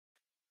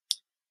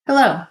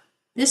Hello,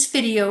 this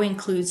video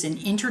includes an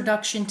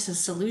introduction to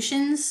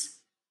solutions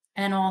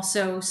and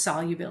also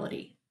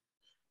solubility.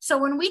 So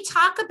when we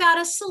talk about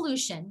a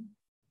solution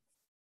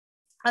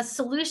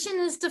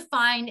is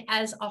defined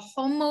as a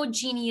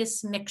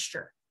homogeneous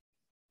mixture,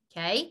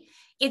 okay?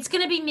 It's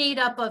going to be made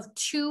up of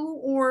two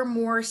or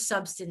more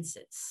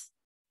substances.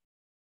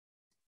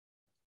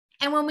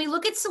 And when we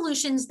look at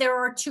solutions, there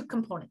are two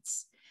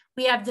components.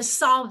 We have the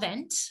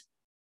solvent,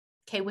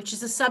 okay, which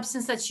is a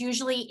substance that's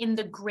usually in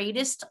the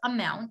greatest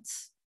amount.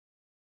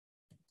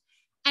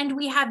 And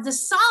we have the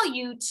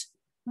solute,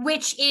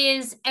 which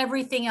is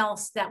everything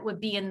else that would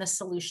be in the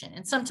solution.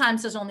 And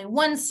sometimes there's only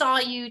one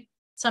solute.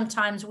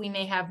 Sometimes we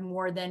may have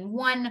more than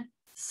one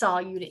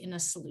solute in a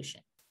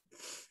solution.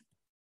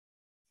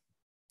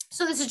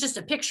 So this is just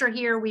a picture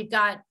here. We've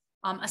got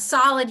a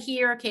solid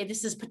here. Okay,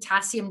 this is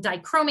potassium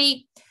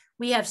dichromate.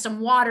 We have some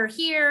water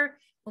here.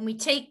 When we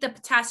take the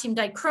potassium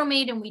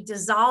dichromate and we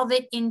dissolve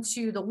it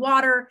into the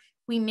water,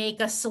 we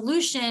make a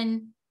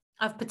solution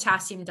of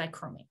potassium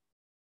dichromate.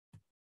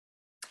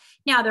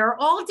 Now, there are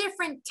all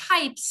different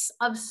types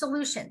of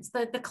solutions.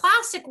 The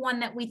classic one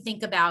that we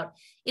think about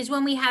is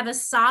when we have a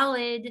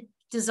solid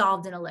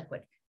dissolved in a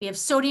liquid. We have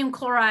sodium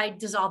chloride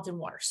dissolved in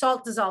water,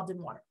 salt dissolved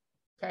in water,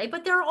 okay?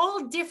 But there are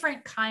all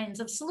different kinds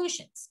of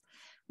solutions.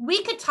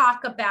 We could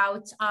talk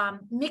about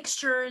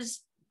mixtures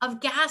of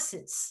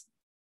gases.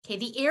 Okay,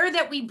 the air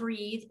that we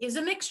breathe is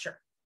a mixture.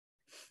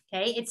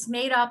 Okay, it's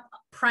made up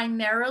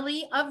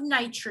primarily of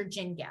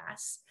nitrogen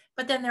gas,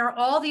 but then there are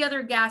all the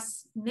other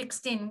gas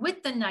mixed in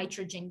with the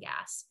nitrogen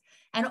gas.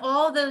 And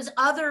all those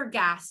other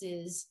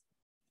gases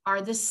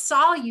are the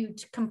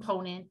solute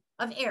component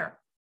of air.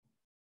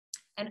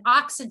 And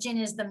oxygen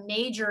is the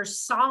major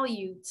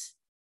solute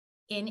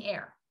in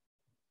air.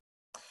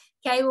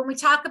 Okay, when we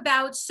talk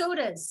about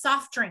sodas,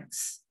 soft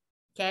drinks,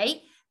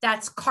 okay,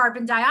 that's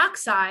carbon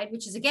dioxide,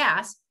 which is a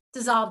gas,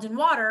 dissolved in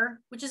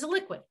water, which is a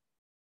liquid.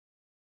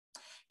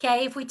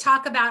 Okay, if we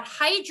talk about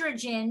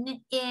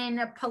hydrogen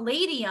in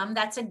palladium,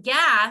 that's a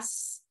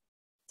gas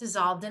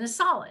dissolved in a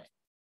solid.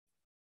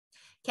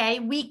 Okay,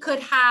 we could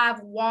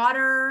have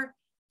water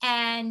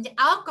and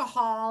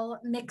alcohol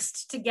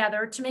mixed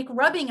together to make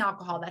rubbing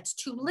alcohol. That's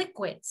two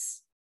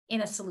liquids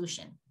in a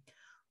solution.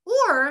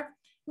 Or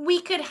we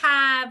could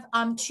have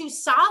two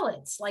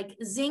solids like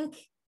zinc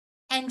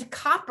and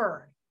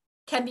copper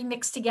can be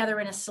mixed together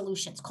in a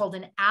solution. It's called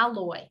an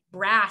alloy.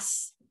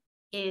 Brass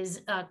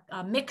is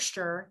a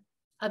mixture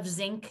of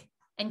zinc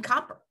and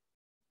copper.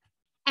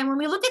 And when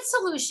we look at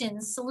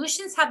solutions,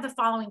 solutions have the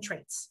following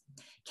traits.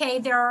 Okay,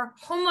 they're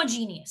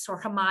homogeneous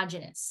or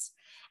homogeneous.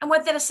 And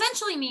what that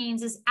essentially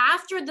means is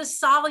after the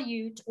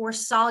solute or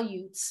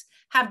solutes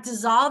have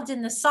dissolved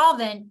in the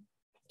solvent,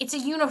 it's a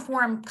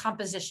uniform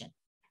composition.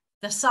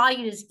 The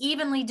solute is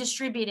evenly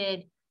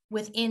distributed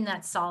within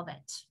that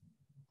solvent.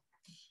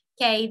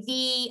 Okay,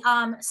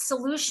 the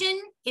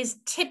solution is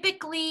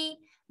typically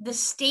the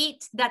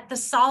state that the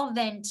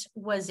solvent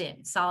was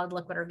in, solid,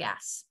 liquid, or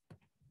gas.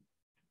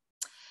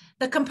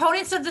 The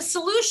components of the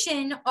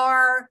solution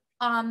are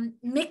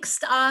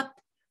mixed up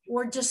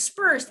or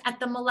dispersed at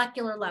the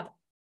molecular level.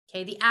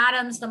 Okay, the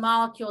atoms, the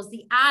molecules,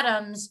 the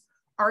atoms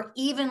are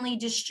evenly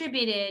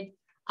distributed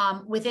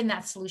within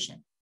that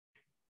solution.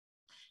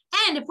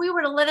 And if we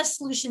were to let a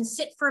solution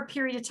sit for a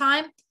period of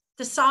time,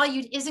 the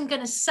solute isn't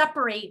going to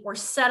separate or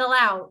settle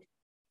out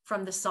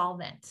from the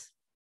solvent.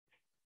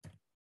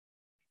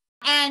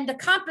 And the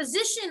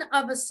composition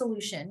of a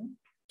solution,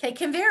 okay,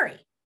 can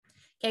vary.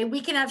 Okay, we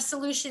can have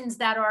solutions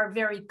that are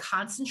very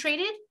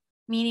concentrated,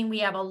 meaning we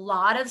have a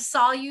lot of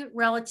solute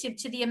relative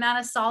to the amount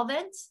of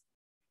solvent.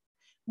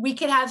 We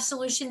could have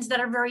solutions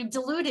that are very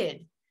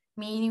diluted,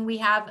 meaning we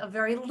have a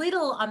very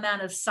little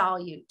amount of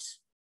solute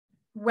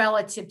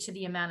relative to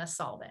the amount of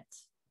solvent.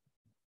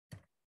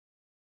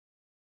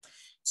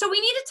 So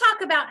we need to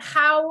talk about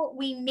how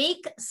we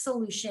make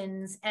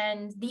solutions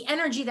and the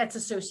energy that's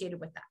associated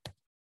with that.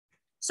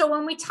 So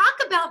when we talk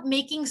about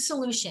making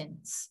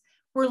solutions,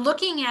 we're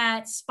looking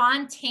at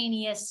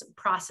spontaneous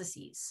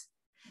processes,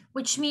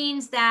 which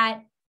means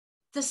that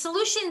the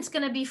solution is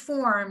going to be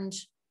formed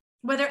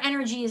whether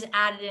energy is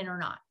added in or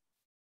not.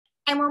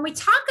 And when we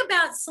talk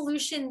about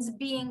solutions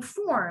being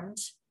formed,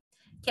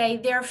 okay,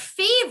 they're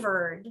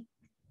favored,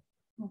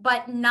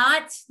 but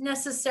not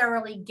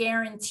necessarily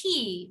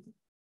guaranteed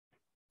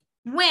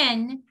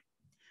when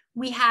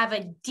we have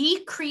a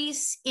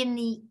decrease in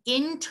the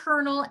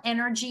internal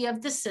energy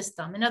of the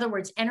system. In other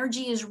words,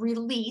 energy is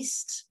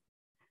released,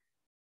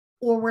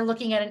 or we're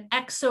looking at an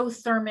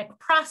exothermic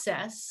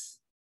process,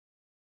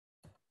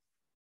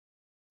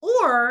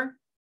 or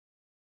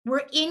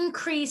we're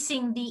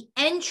increasing the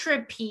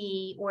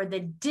entropy or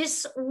the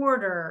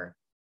disorder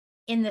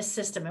in the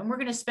system. And we're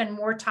going to spend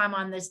more time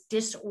on this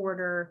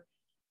disorder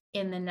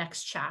in the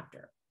next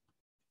chapter.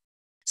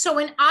 So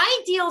an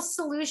ideal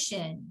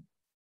solution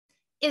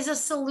is a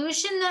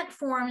solution that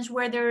forms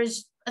where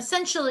there's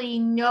essentially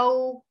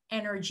no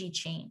energy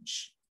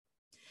change.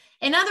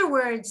 In other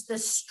words, the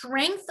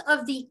strength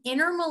of the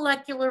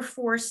intermolecular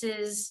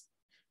forces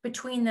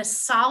between the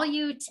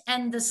solute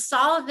and the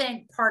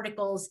solvent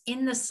particles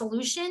in the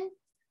solution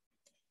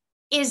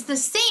is the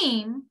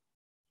same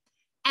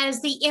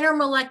as the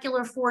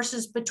intermolecular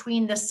forces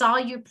between the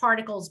solute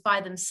particles by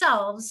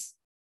themselves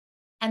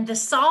and the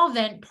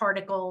solvent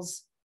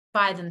particles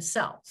by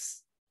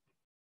themselves.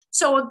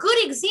 So a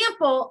good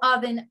example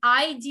of an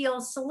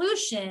ideal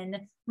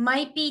solution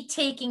might be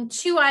taking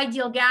two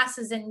ideal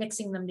gases and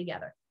mixing them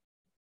together,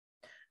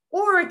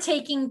 or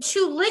taking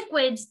two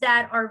liquids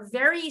that are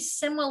very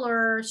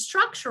similar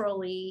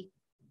structurally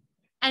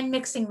and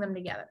mixing them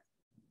together.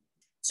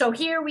 So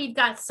here we've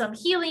got some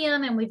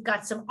helium and we've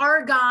got some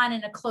argon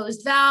in a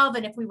closed valve.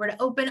 And if we were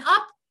to open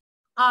up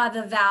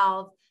the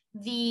valve,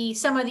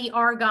 some of the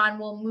argon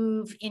will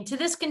move into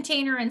this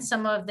container and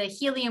some of the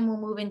helium will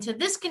move into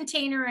this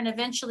container. And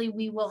eventually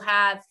we will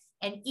have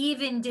an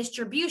even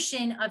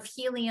distribution of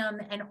helium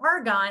and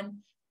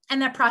argon,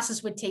 and that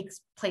process would take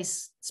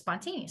place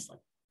spontaneously.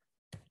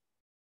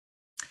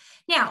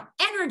 Now,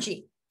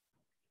 energy.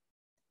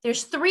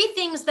 There's three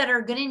things that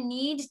are going to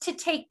need to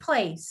take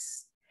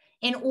place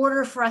in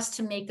order for us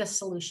to make a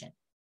solution.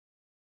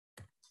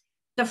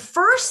 The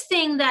first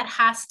thing that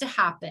has to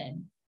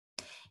happen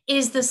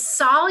is the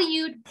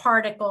solute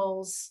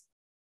particles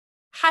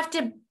have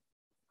to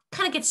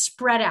kind of get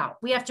spread out.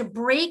 We have to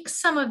break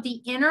some of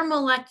the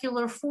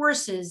intermolecular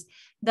forces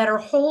that are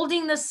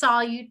holding the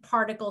solute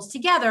particles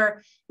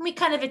together, and we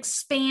kind of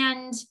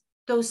expand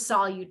those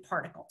solute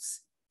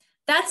particles.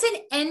 That's an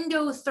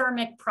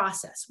endothermic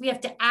process. We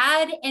have to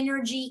add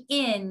energy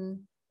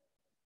in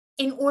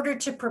order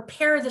to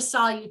prepare the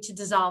solute to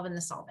dissolve in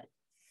the solvent.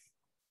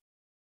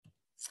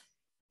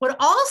 What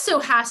also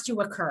has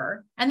to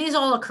occur, and these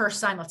all occur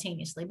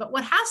simultaneously, but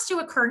what has to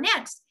occur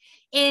next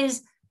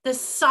is the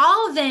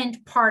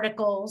solvent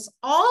particles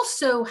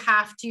also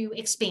have to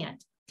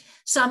expand.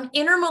 Some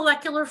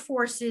intermolecular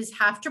forces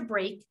have to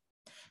break.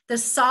 The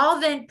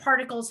solvent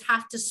particles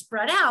have to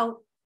spread out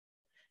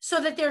so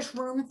that there's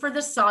room for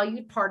the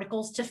solute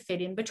particles to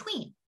fit in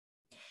between.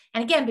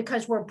 And again,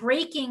 because we're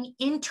breaking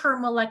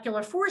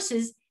intermolecular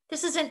forces,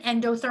 this is an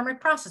endothermic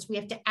process. We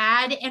have to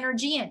add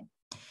energy in.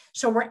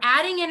 So we're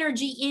adding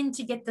energy in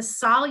to get the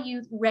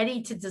solute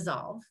ready to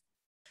dissolve.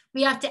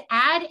 We have to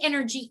add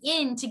energy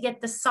in to get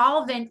the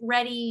solvent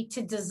ready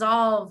to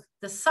dissolve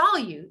the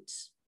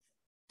solute.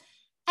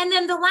 And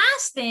then the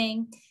last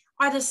thing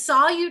are the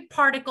solute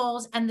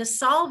particles and the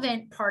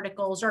solvent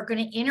particles are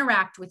going to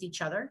interact with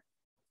each other.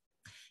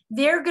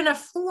 They're going to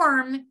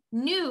form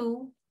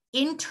new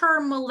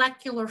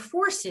intermolecular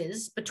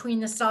forces between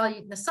the solute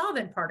and the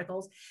solvent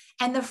particles.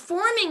 And the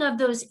forming of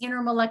those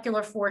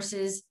intermolecular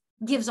forces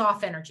gives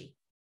off energy.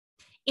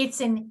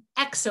 It's an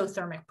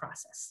exothermic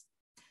process.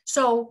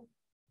 So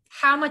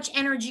how much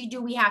energy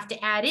do we have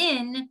to add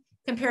in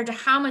compared to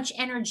how much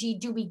energy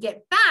do we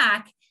get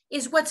back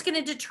is what's going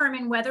to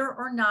determine whether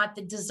or not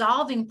the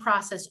dissolving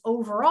process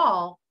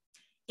overall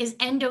is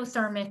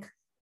endothermic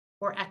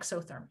or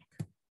exothermic.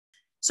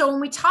 So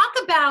when we talk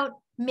about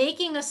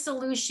making a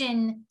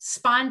solution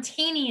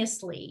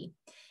spontaneously,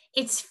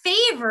 it's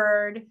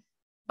favored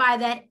by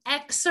that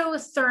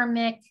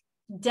exothermic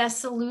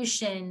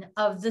dissolution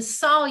of the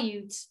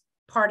solute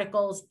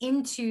particles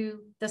into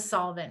the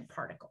solvent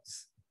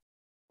particles.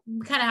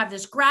 We kind of have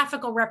this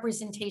graphical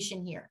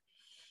representation here.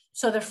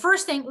 So the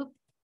first thing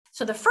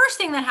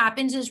that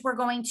happens is we're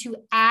going to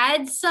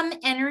add some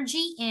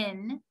energy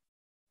in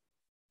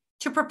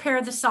to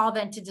prepare the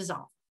solvent to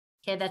dissolve.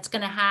 Okay, that's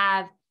going to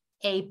have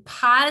a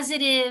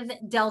positive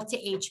delta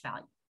H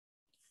value.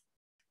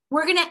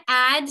 We're going to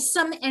add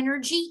some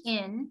energy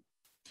in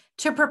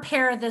to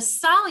prepare the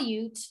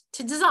solute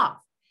to dissolve.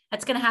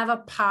 That's going to have a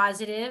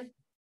positive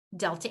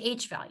delta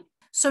H value.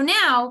 So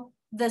now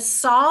the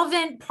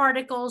solvent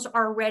particles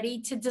are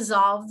ready to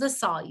dissolve the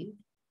solute.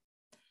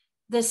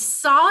 The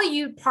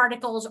solute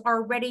particles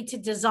are ready to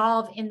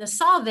dissolve in the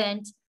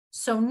solvent.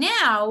 So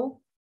now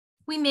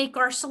we make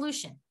our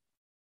solution.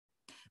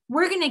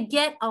 We're going to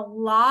get a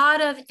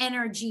lot of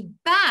energy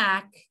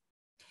back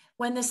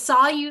when the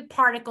solute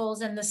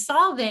particles and the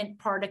solvent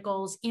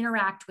particles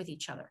interact with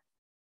each other.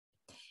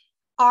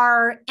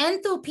 Our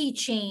enthalpy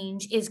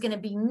change is going to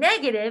be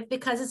negative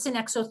because it's an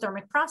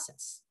exothermic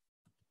process.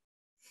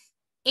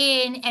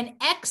 In an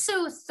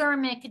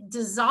exothermic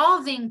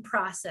dissolving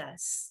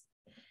process,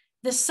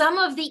 the sum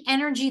of the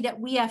energy that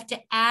we have to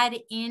add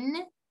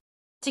in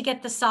to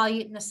get the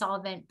solute and the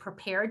solvent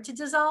prepared to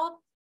dissolve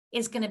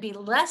is going to be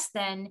less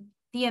than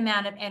the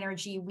amount of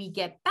energy we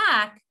get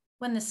back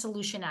when the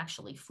solution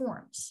actually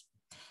forms.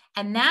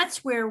 And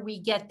that's where we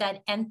get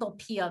that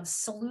enthalpy of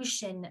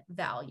solution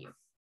value.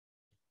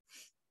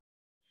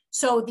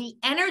 So the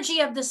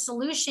energy of the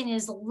solution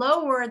is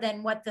lower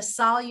than what the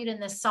solute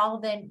and the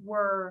solvent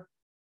were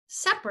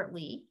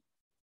separately.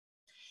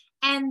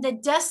 And the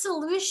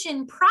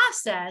dissolution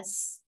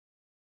process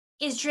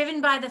is driven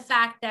by the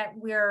fact that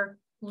we're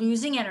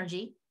losing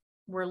energy,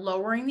 we're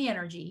lowering the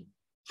energy,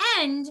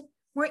 and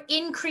we're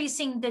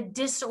increasing the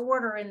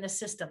disorder in the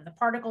system. The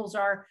particles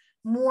are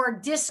more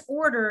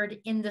disordered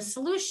in the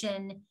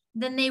solution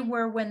than they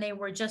were when they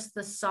were just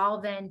the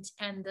solvent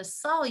and the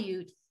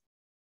solute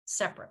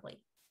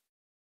separately.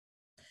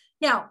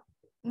 Now,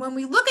 when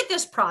we look at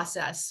this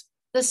process,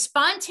 the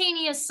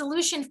spontaneous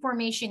solution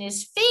formation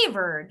is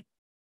favored,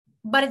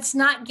 but it's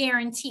not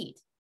guaranteed.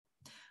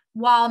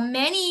 While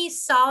many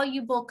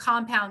soluble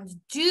compounds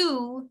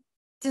do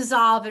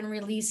dissolve and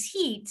release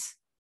heat,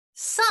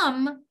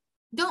 some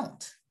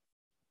don't.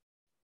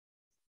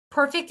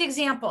 Perfect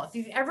example, if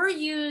you've ever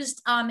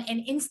used an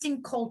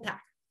instant cold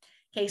pack,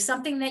 okay,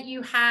 something that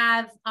you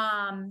have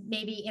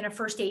maybe in a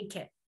first aid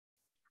kit.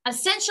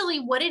 Essentially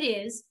what it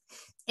is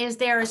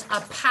there's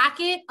a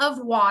packet of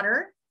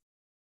water,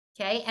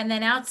 okay, and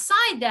then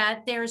outside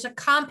that, there's a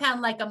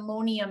compound like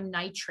ammonium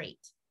nitrate.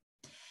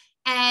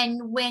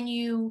 And when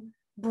you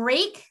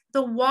break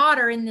the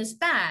water in this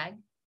bag,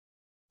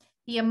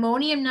 the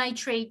ammonium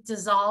nitrate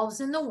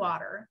dissolves in the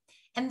water,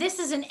 and this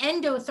is an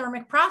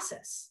endothermic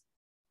process.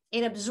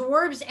 It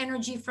absorbs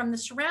energy from the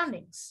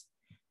surroundings.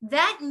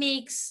 That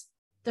makes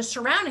the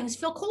surroundings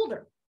feel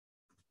colder.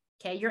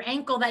 Okay, your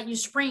ankle that you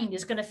sprained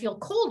is going to feel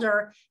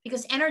colder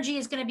because energy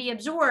is going to be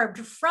absorbed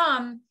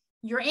from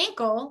your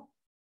ankle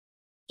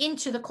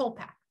into the cold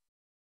pack.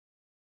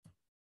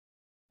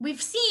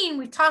 We've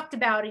talked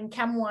about in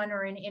Chem 1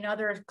 or in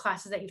other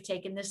classes that you've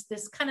taken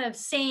this kind of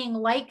saying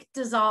like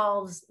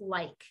dissolves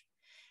like.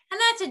 And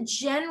that's a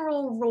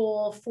general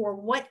rule for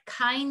what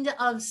kind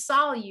of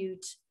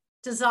solute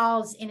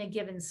dissolves in a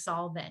given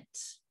solvent.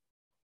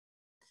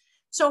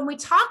 So when we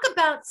talk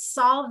about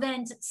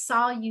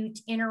solvent-solute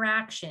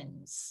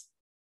interactions,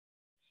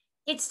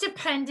 it's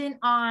dependent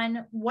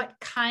on what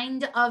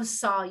kind of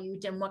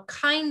solute and what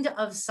kind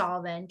of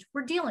solvent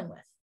we're dealing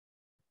with.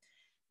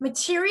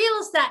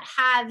 Materials that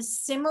have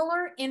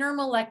similar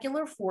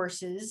intermolecular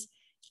forces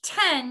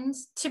tend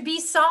to be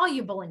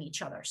soluble in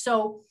each other.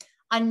 So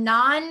a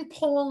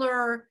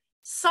nonpolar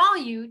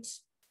solute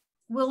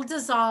will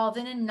dissolve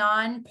in a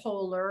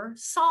nonpolar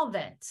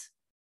solvent,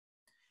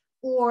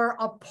 or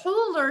a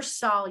polar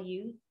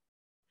solute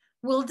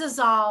will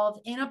dissolve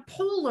in a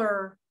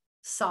polar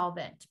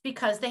solvent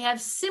because they have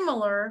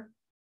similar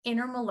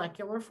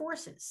intermolecular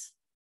forces.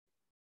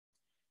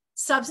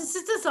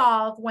 Substances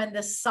dissolve when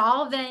the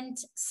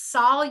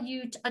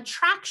solvent-solute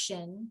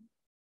attraction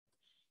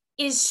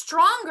is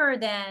stronger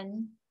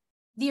than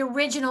the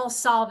original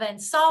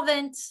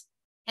solvent-solvent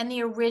and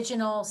the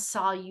original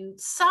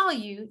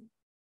solute-solute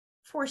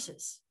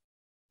forces.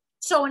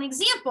 So an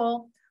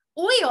example,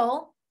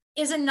 oil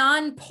is a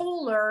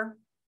nonpolar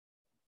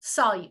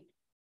solute.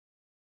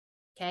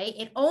 Okay,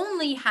 it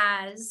only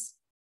has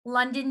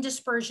London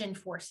dispersion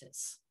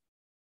forces.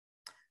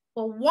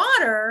 Well,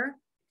 water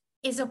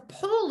is a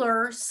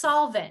polar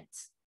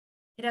solvent.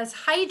 It has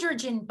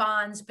hydrogen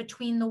bonds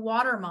between the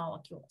water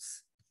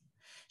molecules.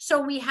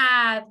 So we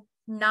have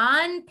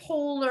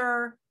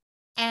nonpolar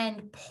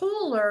and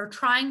polar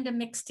trying to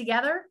mix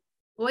together.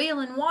 Oil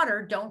and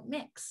water don't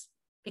mix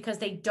because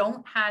they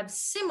don't have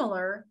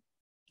similar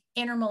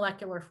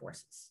intermolecular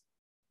forces.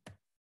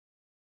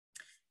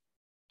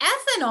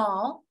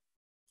 Ethanol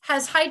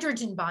has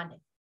hydrogen bonding,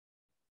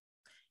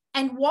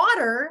 and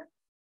water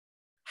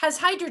has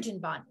hydrogen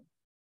bonding.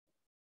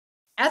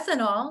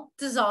 Ethanol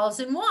dissolves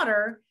in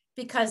water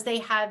because they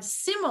have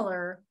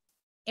similar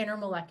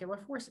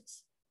intermolecular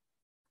forces.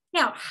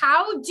 Now,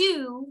 how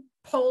do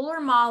polar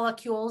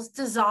molecules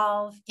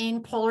dissolve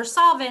in polar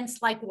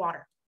solvents like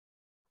water?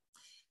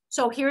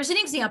 So here's an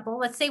example.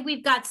 Let's say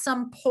we've got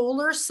some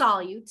polar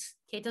solute.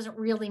 Okay, it doesn't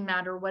really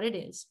matter what it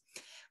is.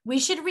 We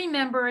should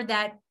remember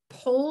that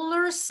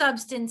polar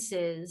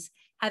substances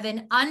have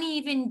an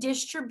uneven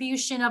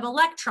distribution of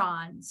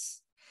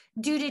electrons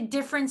due to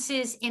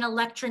differences in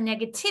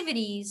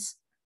electronegativities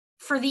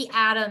for the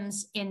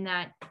atoms in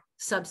that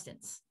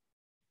substance.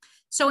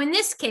 So in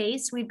this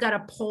case, we've got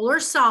a polar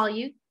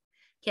solute.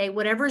 Okay,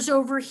 whatever's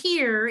over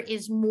here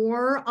is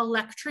more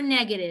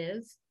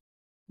electronegative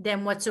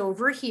than what's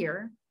over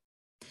here.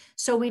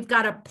 So we've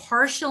got a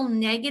partial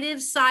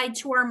negative side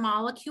to our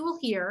molecule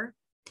here,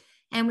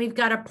 and we've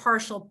got a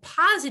partial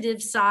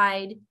positive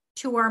side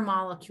to our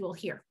molecule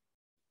here.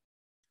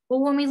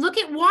 Well, when we look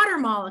at water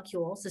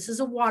molecules, this is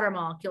a water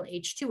molecule,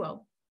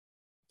 H2O,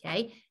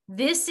 okay?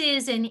 This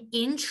is an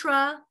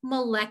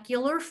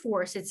intramolecular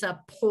force. It's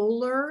a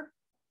polar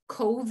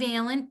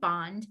covalent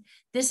bond.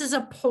 This is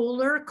a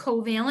polar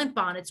covalent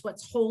bond. It's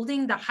what's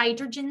holding the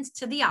hydrogens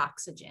to the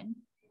oxygen.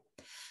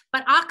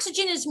 But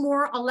oxygen is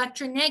more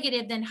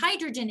electronegative than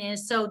hydrogen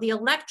is, so the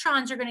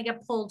electrons are going to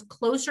get pulled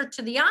closer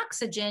to the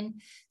oxygen.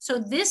 So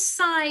this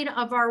side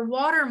of our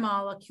water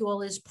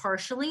molecule is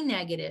partially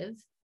negative.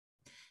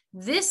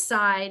 This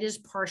side is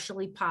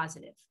partially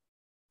positive.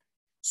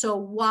 So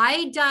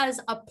why does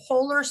a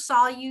polar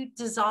solute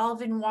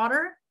dissolve in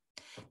water?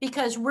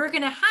 Because we're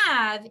going to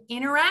have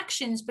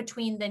interactions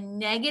between the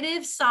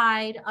negative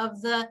side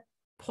of the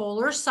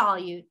polar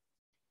solute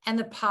and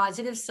the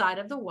positive side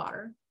of the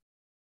water.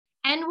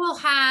 And we'll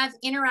have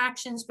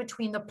interactions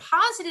between the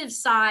positive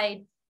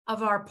side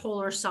of our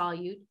polar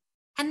solute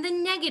and the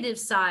negative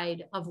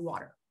side of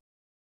water,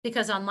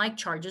 because unlike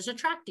charges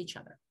attract each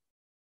other.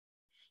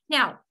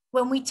 Now,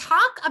 when we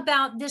talk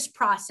about this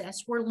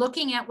process, we're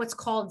looking at what's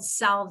called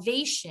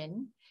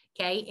salvation.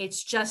 Okay,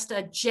 it's just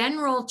a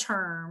general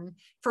term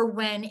for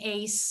when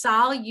a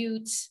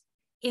solute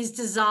is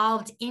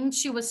dissolved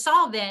into a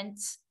solvent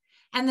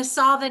and the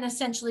solvent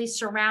essentially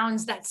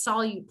surrounds that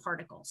solute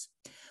particles.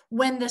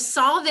 When the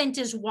solvent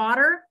is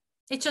water,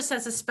 it just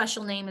has a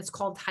special name. It's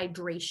called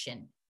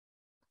hydration.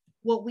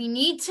 What we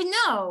need to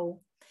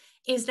know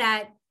is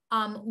that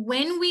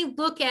when we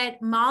look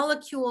at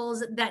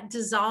molecules that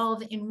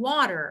dissolve in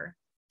water,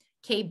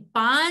 okay,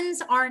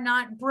 bonds are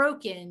not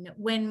broken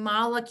when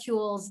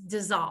molecules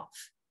dissolve.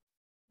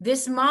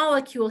 This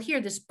molecule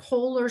here, this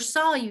polar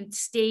solute,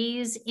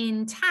 stays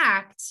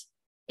intact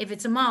if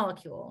it's a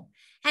molecule,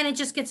 and it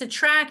just gets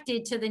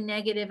attracted to the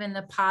negative and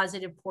the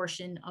positive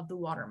portion of the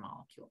water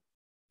molecule.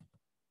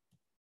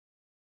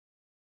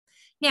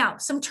 Now,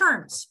 some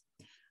terms.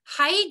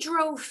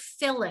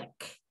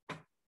 Hydrophilic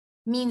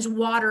means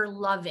water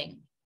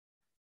loving,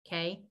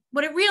 okay?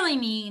 What it really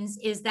means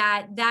is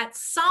that that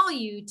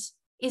solute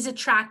is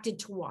attracted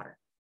to water.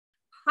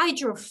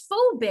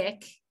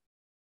 Hydrophobic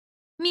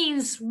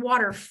means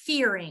water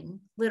fearing,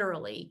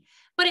 literally,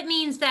 but it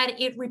means that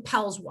it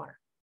repels water.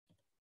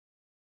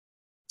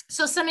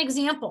 So some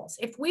examples,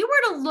 if we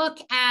were to look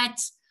at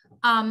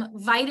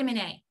vitamin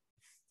A,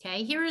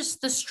 okay, here's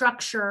the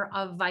structure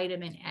of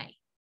vitamin A,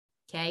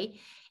 okay?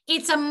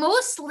 It's a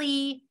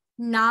mostly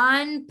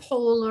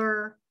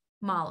non-polar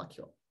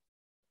molecule.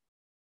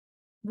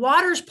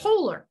 Water's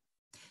polar.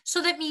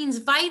 So that means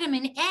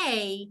vitamin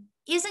A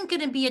isn't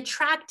going to be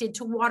attracted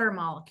to water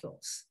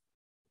molecules.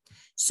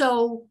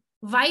 So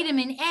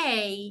vitamin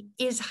A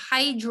is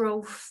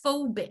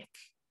hydrophobic.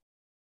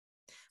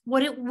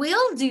 What it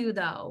will do,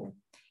 though,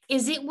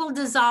 is it will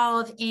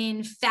dissolve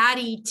in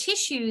fatty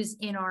tissues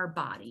in our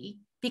body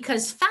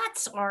because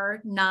fats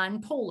are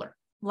non-polar,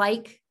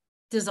 like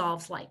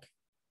dissolves like.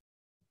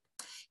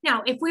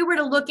 Now, if we were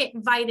to look at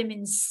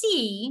vitamin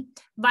C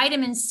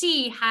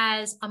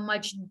has a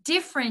much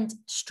different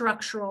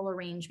structural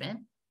arrangement.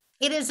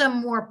 It is a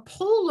more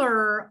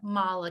polar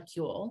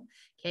molecule.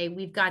 Okay,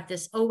 we've got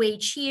this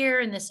OH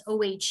here, and this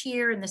OH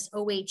here, and this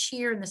OH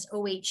here, and this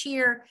OH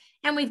here,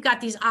 and we've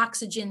got these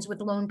oxygens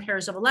with lone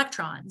pairs of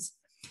electrons.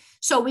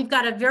 So we've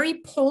got a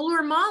very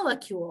polar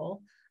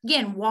molecule.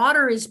 Again,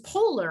 water is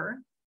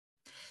polar.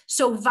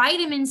 So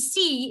vitamin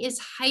C is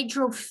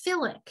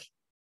hydrophilic.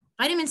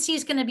 Vitamin C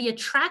is going to be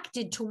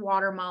attracted to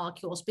water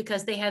molecules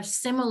because they have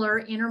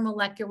similar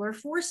intermolecular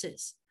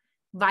forces.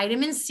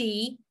 Vitamin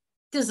C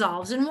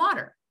dissolves in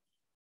water.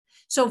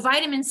 So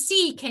vitamin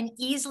C can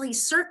easily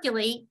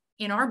circulate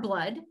in our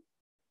blood,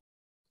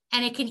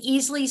 and it can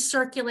easily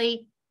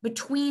circulate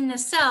between the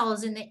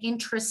cells in the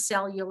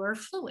intracellular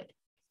fluid.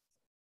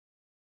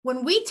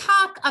 When we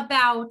talk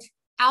about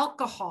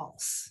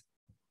alcohols,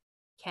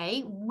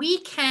 okay, we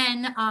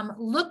can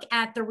look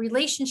at the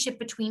relationship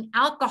between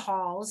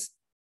alcohols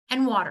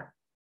and water,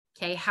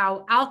 okay,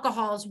 how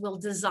alcohols will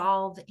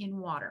dissolve in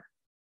water.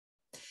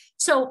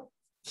 So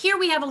here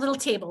we have a little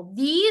table.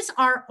 These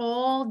are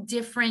all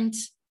different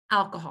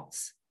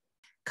alcohols.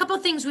 A couple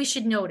of things we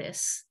should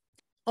notice.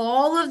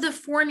 All of the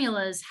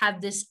formulas have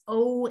this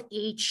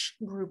OH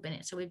group in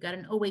it. So we've got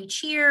an OH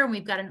here, and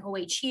we've got an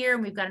OH here,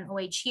 and we've got an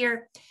OH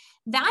here.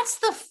 That's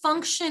the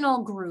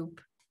functional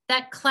group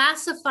that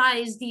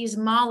classifies these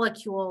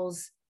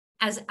molecules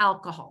as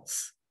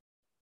alcohols.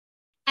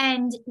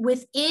 And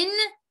within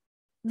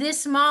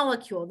this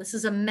molecule, this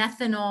is a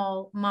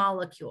methanol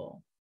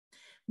molecule,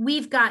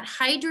 we've got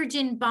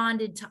hydrogen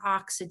bonded to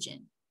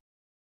oxygen,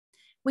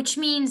 which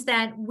means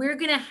that we're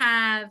going to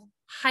have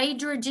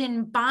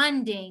hydrogen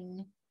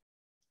bonding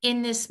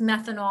in this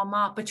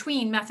methanol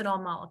between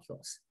methanol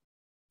molecules.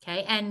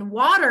 Okay, and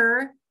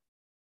water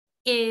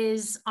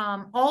is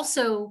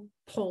also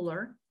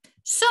polar.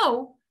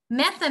 So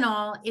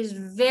methanol is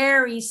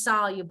very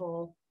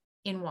soluble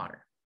in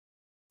water.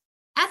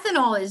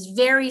 Ethanol is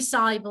very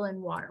soluble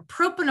in water.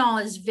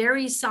 Propanol is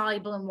very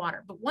soluble in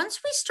water. But once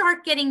we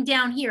start getting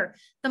down here,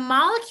 the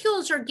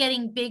molecules are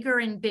getting bigger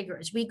and bigger.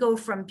 As we go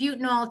from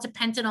butanol to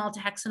pentanol to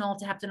hexanol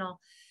to heptanol,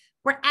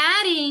 we're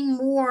adding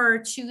more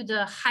to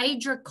the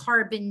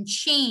hydrocarbon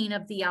chain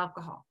of the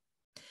alcohol.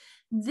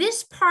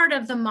 This part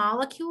of the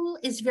molecule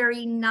is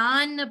very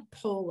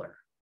non-polar.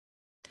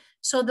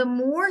 So the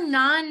more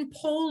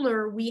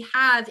non-polar we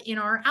have in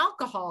our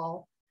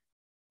alcohol,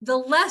 the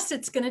less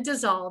it's going to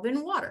dissolve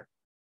in water.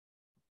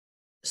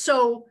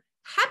 So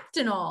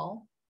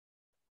heptanol,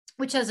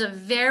 which has a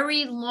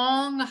very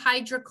long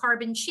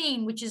hydrocarbon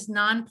chain, which is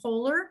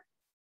non-polar,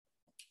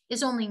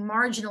 is only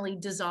marginally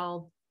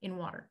dissolved in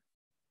water.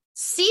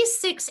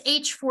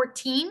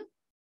 C6H14,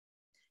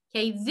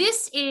 okay,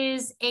 this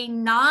is a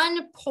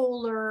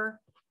non-polar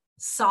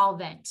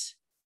solvent.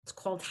 It's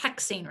called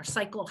hexane or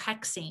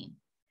cyclohexane.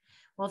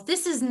 Well, if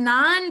this is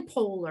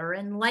non-polar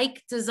and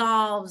like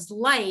dissolves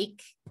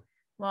like,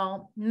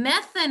 well,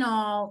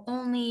 methanol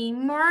only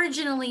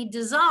marginally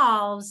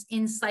dissolves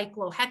in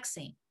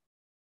cyclohexane.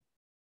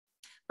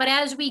 But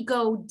as we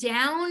go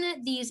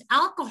down these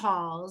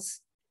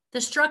alcohols,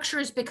 the structure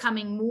is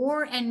becoming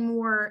more and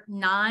more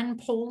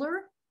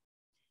non-polar,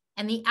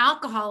 and the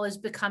alcohol is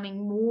becoming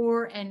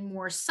more and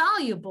more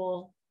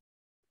soluble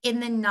in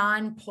the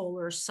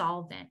nonpolar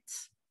solvent.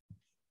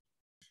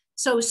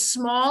 So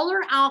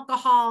smaller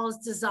alcohols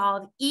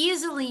dissolve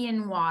easily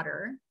in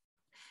water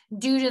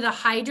due to the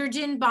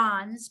hydrogen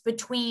bonds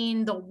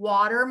between the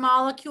water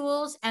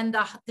molecules and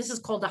this is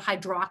called a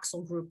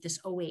hydroxyl group, this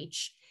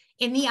OH,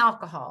 in the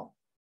alcohol.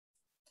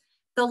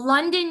 The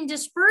London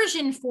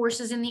dispersion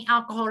forces in the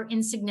alcohol are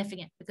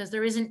insignificant because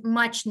there isn't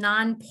much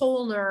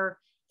nonpolar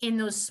in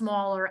those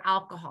smaller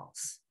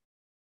alcohols.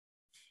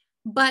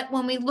 But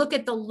when we look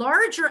at the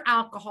larger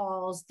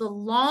alcohols, the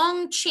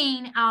long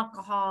chain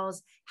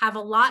alcohols have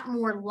a lot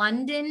more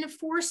London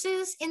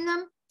forces in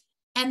them,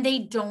 and they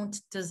don't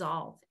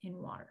dissolve in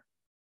water.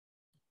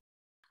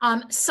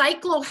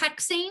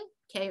 Cyclohexane,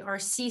 okay, or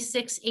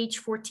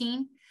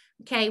C6H14,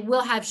 okay,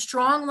 will have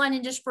strong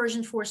London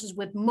dispersion forces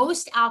with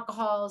most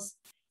alcohols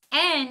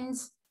and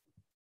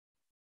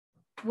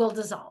will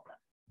dissolve them.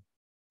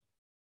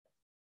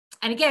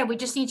 And again, we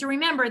just need to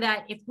remember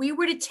that if we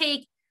were to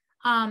take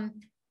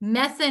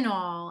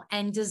methanol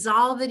and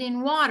dissolve it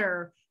in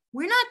water,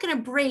 we're not going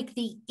to break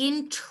the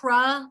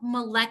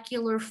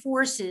intramolecular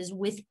forces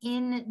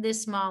within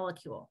this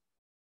molecule.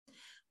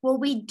 What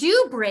we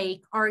do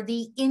break are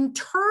the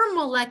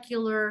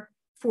intermolecular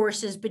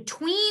forces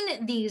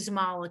between these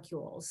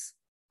molecules.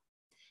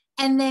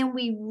 And then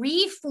we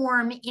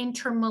reform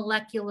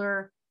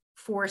intermolecular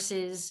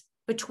forces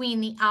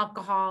between the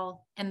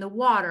alcohol and the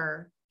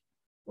water,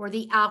 or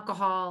the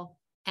alcohol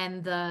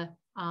and the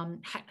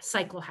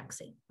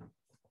cyclohexane.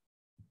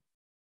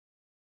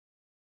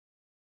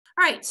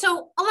 All right,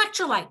 so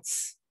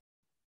electrolytes.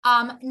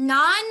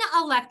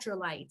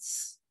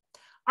 Non-electrolytes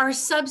are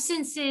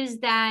substances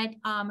that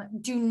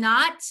do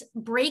not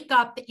break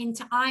up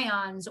into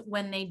ions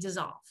when they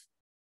dissolve.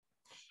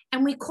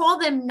 And we call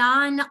them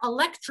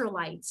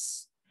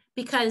non-electrolytes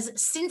because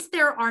since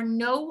there are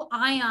no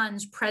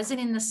ions present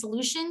in the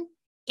solution,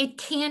 it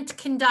can't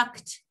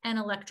conduct an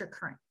electric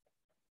current.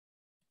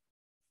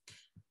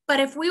 But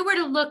if we were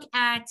to look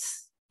at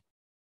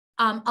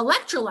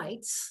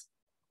electrolytes,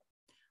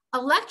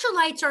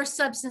 electrolytes are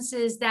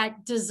substances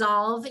that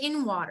dissolve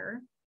in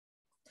water.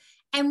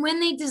 And when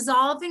they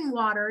dissolve in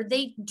water,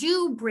 they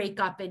do break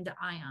up into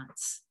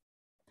ions.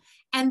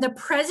 And the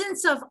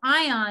presence of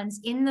ions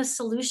in the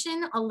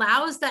solution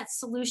allows that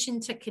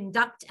solution to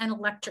conduct an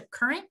electric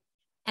current.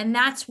 And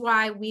that's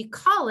why we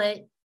call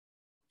it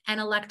an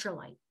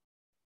electrolyte.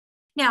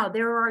 Now,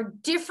 there are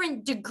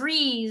different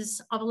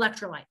degrees of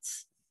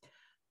electrolytes.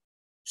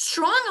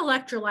 Strong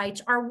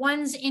electrolytes are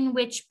ones in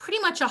which pretty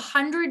much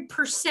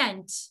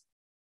 100%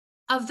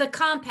 of the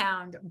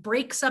compound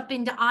breaks up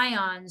into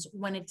ions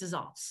when it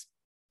dissolves.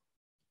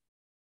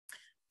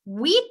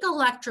 Weak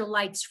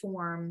electrolytes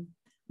form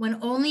when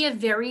only a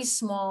very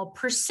small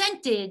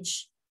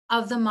percentage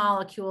of the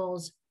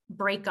molecules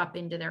break up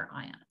into their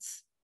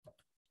ions.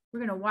 We're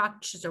going to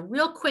watch just a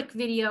real quick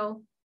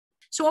video.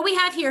 So what we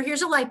have here,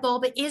 here's a light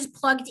bulb. It is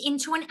plugged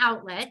into an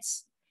outlet,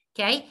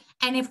 okay?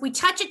 And if we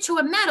touch it to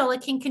a metal,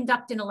 it can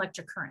conduct an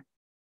electric current.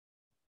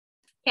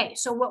 Okay,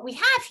 so what we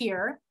have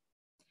here,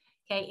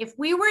 okay, if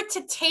we were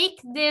to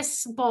take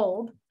this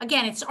bulb,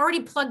 again, it's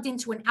already plugged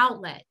into an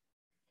outlet,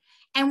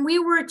 and we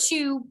were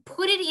to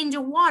put it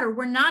into water,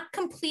 we're not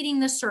completing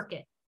the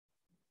circuit.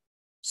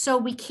 So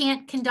we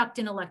can't conduct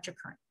an electric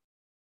current.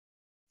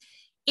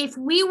 If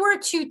we were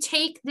to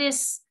take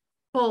this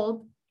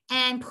bulb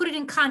and put it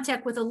in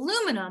contact with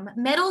aluminum,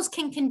 metals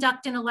can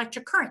conduct an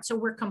electric current. So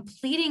we're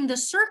completing the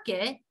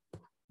circuit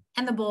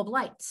and the bulb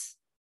lights.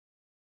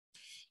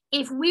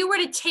 If we were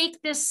to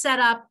take this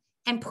setup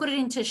and put it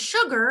into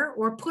sugar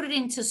or put it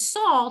into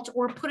salt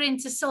or put it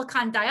into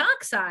silicon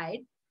dioxide,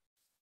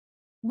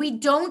 we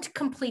don't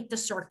complete the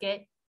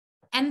circuit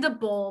and the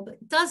bulb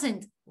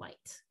doesn't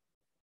light.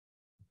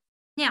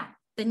 Now,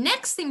 the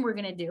next thing we're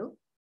going to do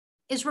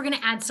is we're going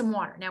to add some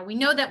water. Now, we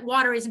know that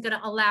water isn't going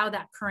to allow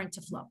that current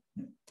to flow.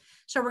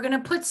 So we're going to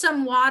put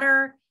some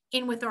water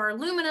in with our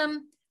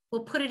aluminum.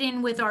 We'll put it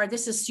in with our,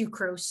 this is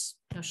sucrose,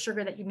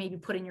 sugar that you maybe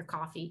put in your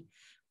coffee.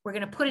 We're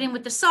going to put it in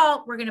with the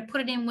salt. We're going to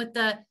put it in with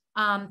the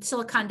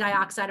silicon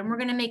dioxide, and we're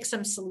going to make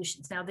some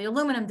solutions. Now, the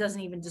aluminum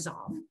doesn't even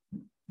dissolve.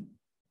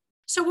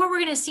 So what we're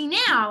going to see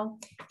now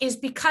is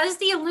because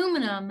the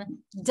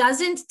aluminum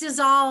doesn't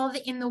dissolve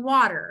in the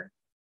water,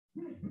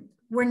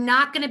 we're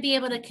not going to be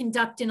able to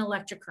conduct an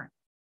electric current.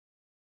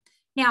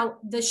 Now,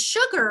 the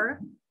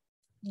sugar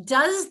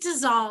does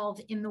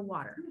dissolve in the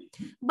water,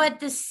 but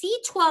the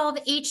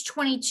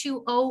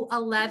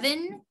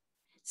C12H22O11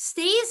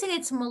 stays in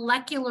its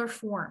molecular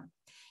form.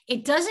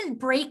 It doesn't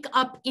break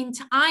up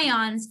into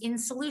ions in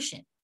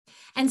solution.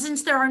 And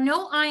since there are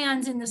no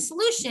ions in the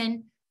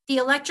solution, the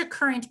electric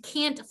current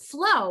can't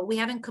flow. We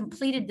haven't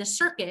completed the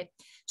circuit.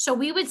 So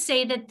we would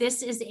say that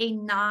this is a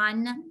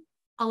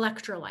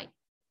non-electrolyte.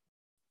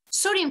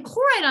 Sodium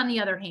chloride, on the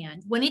other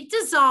hand, when it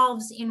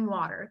dissolves in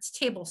water, it's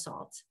table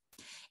salt,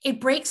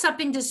 it breaks up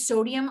into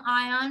sodium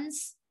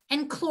ions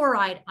and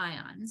chloride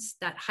ions.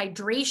 That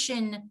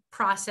hydration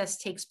process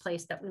takes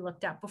place that we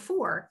looked at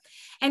before.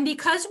 And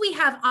because we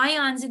have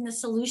ions in the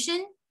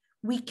solution,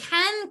 we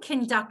can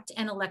conduct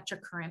an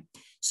electric current.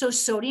 So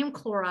sodium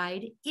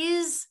chloride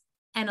is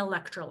an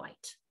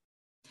electrolyte.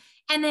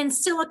 And then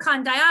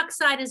silicon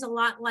dioxide is a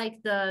lot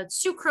like the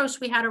sucrose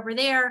we had over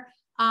there.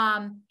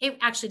 It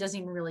actually doesn't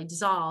even really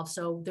dissolve.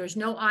 So there's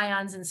no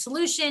ions in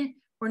solution.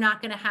 We're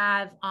not going to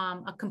have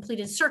a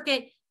completed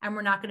circuit, and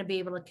we're not going to be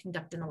able to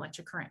conduct an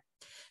electric current.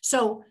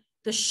 So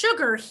the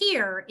sugar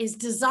here is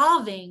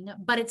dissolving,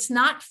 but it's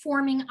not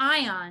forming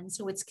ions.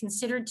 So it's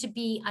considered to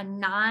be a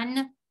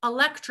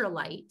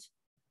non-electrolyte.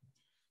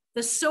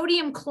 The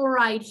sodium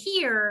chloride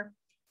here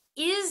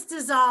is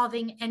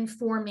dissolving and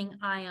forming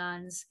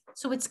ions.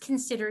 So it's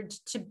considered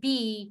to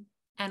be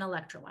an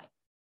electrolyte.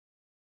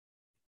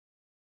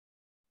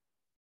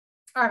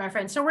 All right, my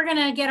friends. So we're going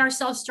to get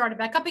ourselves started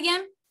back up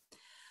again.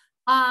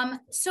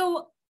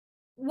 So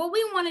what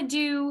we want to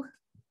do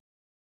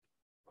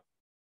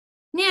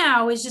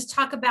now is just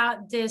talk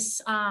about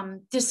this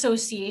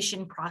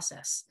dissociation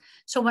process.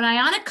 So when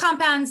ionic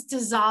compounds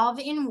dissolve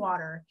in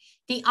water,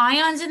 the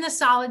ions in the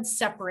solids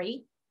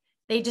separate.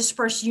 They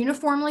disperse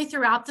uniformly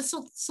throughout the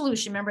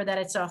solution. Remember that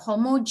it's a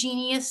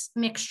homogeneous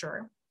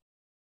mixture.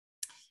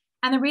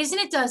 And the reason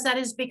it does that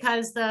is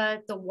because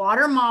the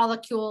water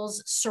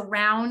molecules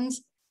surround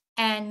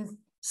and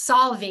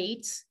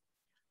solvate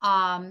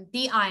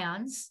the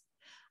ions.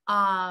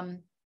 And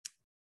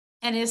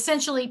it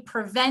essentially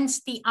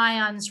prevents the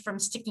ions from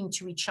sticking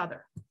to each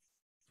other.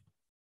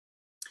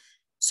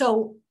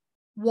 So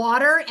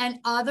water and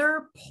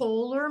other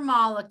polar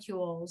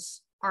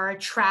molecules are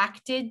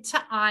attracted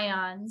to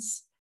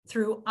ions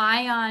through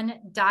ion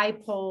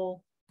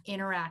dipole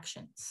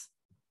interactions.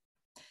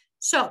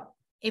 So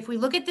if we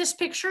look at this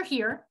picture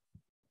here,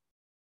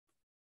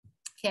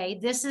 okay,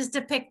 this is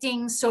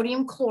depicting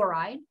sodium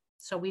chloride.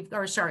 So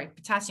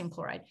potassium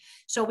chloride.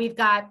 So we've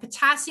got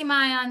potassium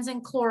ions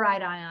and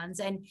chloride ions.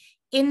 And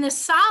in the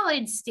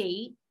solid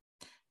state,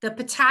 the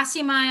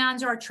potassium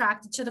ions are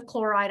attracted to the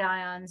chloride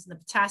ions, and the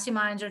potassium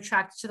ions are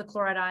attracted to the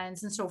chloride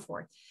ions, and so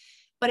forth.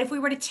 But if we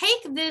were to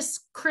take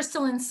this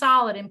crystalline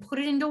solid and put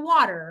it into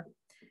water,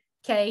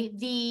 okay,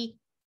 the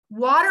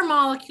water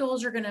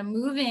molecules are going to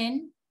move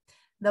in.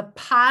 The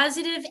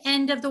positive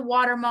end of the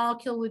water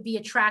molecule would be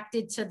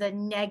attracted to the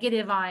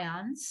negative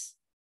ions.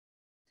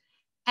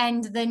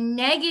 And the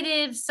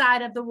negative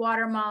side of the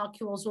water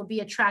molecules will be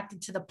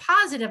attracted to the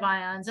positive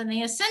ions. And they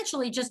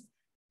essentially just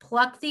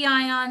pluck the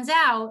ions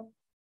out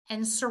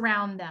and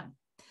surround them.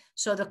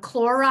 So the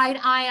chloride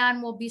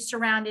ion will be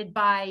surrounded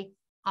by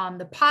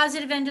the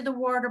positive end of the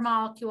water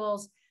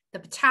molecules. The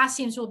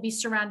potassiums will be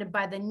surrounded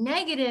by the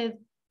negative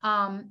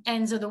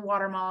ends of the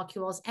water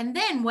molecules. And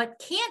then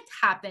what can't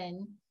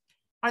happen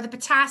are the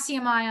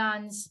potassium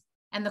ions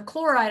and the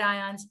chloride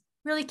ions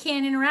really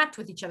can't interact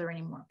with each other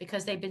anymore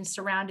because they've been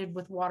surrounded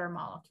with water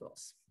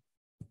molecules.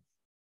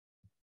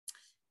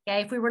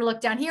 Okay, if we were to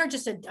look down here,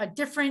 just a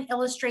different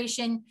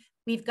illustration,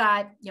 we've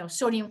got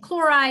sodium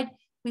chloride.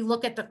 We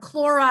look at the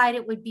chloride,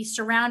 it would be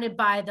surrounded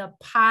by the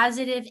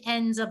positive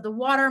ends of the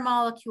water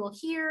molecule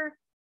here.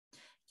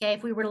 Okay,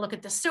 if we were to look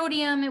at the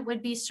sodium, it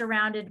would be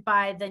surrounded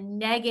by the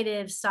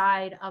negative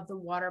side of the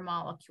water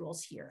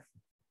molecules here.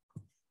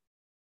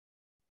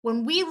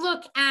 When we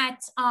look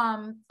at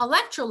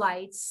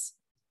electrolytes,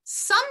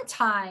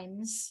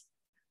 sometimes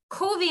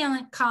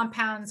covalent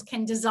compounds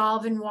can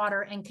dissolve in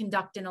water and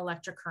conduct an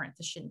electric current.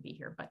 This shouldn't be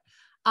here,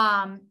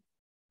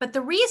 but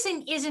the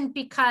reason isn't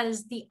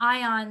because the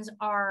ions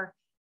are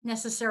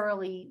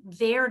necessarily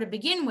there to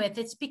begin with.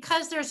 It's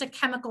because there's a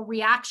chemical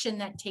reaction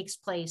that takes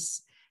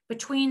place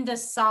between the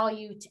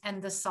solute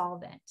and the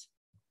solvent.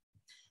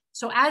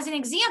 So as an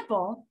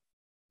example,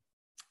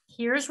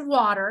 here's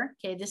water.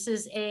 Okay, this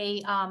is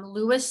a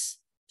Lewis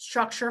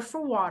structure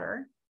for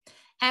water.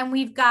 And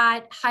we've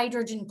got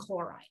hydrogen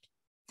chloride.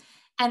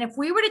 And if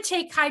we were to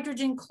take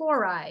hydrogen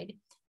chloride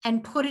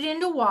and put it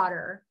into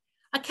water,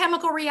 a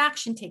chemical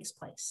reaction takes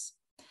place.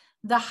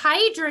 The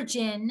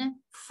hydrogen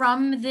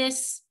from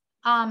this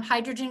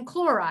hydrogen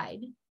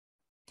chloride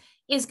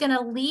is going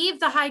to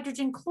leave the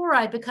hydrogen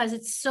chloride because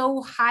it's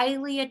so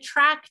highly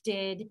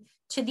attracted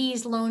to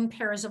these lone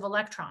pairs of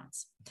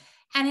electrons.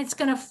 And it's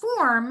going to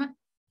form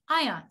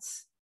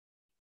ions.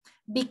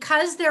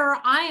 Because there are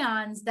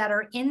ions that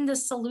are in the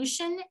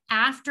solution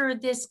after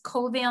this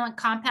covalent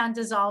compound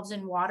dissolves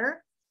in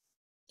water,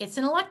 it's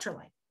an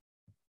electrolyte.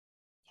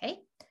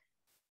 Okay.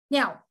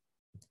 Now,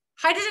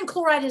 hydrogen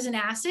chloride is an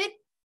acid,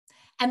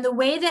 and the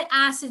way that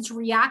acids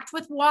react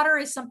with water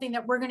is something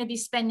that we're going to be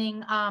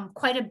spending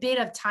quite a bit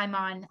of time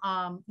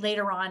on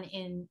later on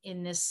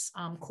in this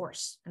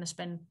course. I'm going to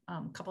spend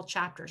a couple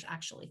chapters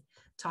actually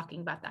talking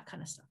about that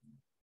kind of stuff.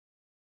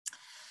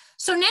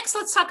 So next,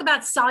 let's talk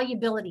about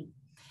solubility.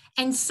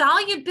 And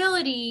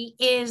solubility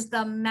is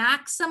the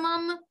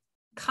maximum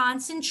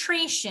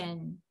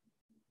concentration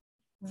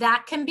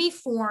that can be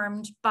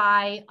formed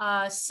by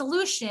a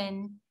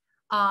solution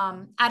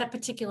at a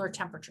particular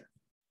temperature.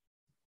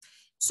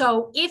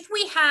 So if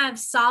we have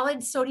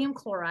solid sodium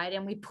chloride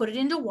and we put it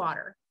into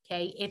water,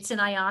 okay, it's an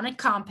ionic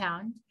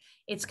compound.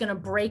 It's going to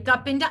break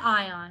up into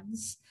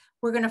ions.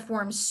 We're going to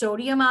form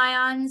sodium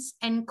ions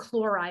and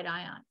chloride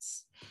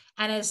ions.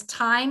 And as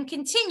time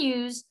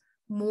continues,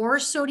 more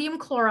sodium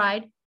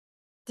chloride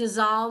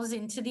dissolves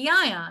into the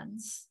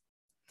ions.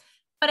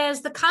 But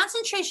as the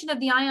concentration of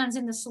the ions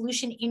in the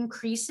solution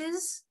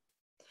increases,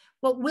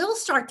 what will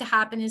start to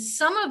happen is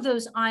some of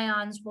those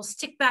ions will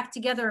stick back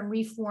together and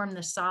reform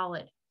the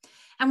solid.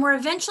 And we're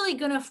eventually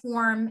going to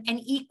form an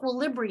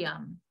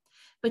equilibrium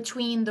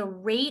between the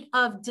rate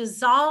of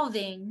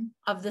dissolving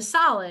of the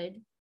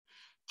solid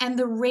and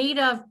the rate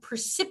of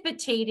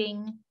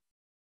precipitating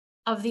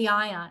of the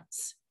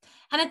ions.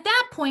 And at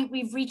that point,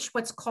 we've reached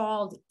what's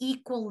called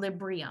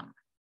equilibrium.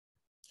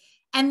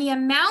 And the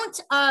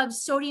amount of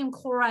sodium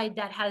chloride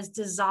that has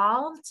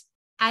dissolved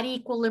at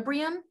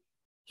equilibrium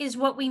is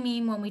what we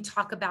mean when we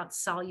talk about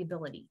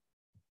solubility.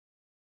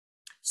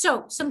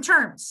 So some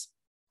terms.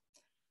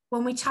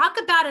 When we talk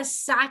about a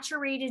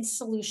saturated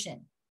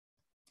solution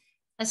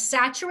has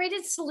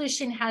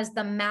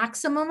the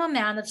maximum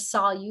amount of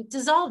solute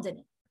dissolved in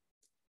it.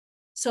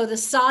 So the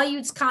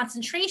solute's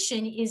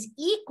concentration is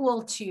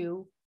equal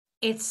to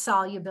its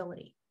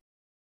solubility.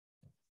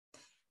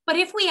 But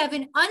if we have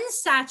an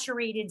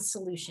unsaturated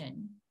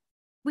solution,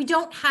 we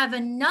don't have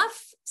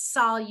enough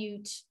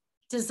solute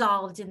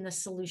dissolved in the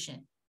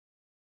solution.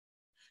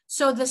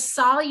 So the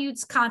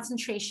solute's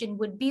concentration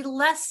would be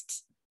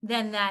less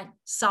than that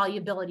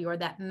solubility or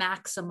that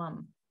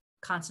maximum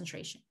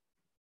concentration.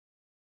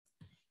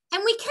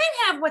 And we can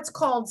have what's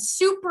called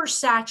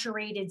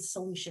supersaturated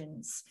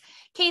solutions.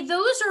 Okay,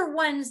 those are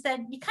ones that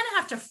you kind of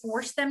have to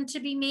force them to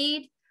be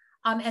made,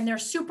 and they're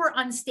super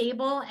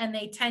unstable, and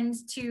they tend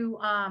to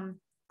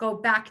go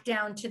back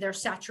down to their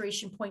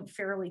saturation point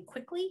fairly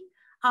quickly.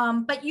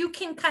 But you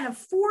can kind of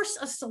force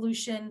a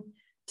solution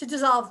to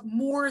dissolve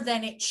more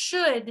than it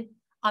should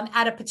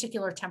at a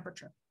particular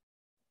temperature.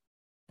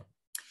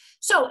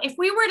 So if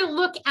we were to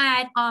look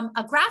at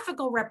a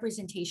graphical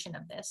representation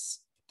of this,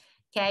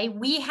 okay,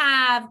 we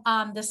have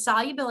the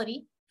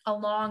solubility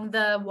along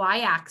the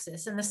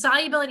y-axis, and the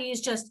solubility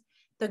is just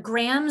the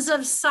grams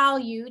of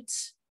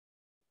solute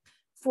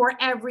for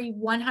every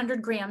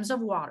 100 grams of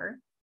water.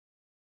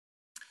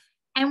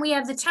 And we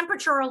have the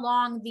temperature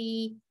along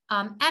the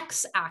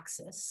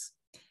x-axis.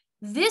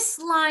 This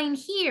line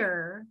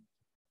here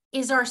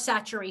is our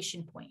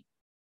saturation point,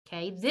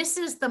 okay? This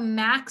is the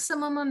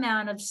maximum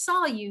amount of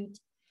solute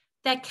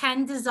that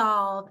can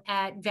dissolve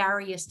at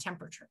various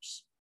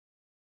temperatures.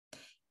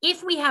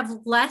 If we have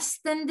less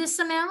than this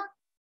amount,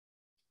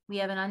 we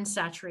have an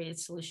unsaturated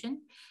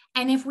solution.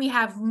 And if we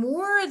have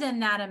more than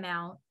that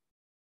amount,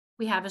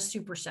 we have a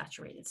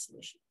supersaturated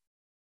solution.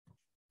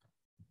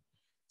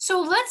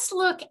 So let's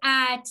look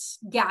at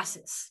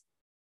gases.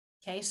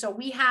 Okay, so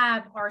we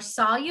have our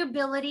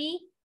solubility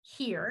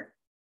here.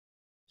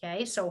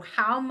 Okay, so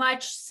how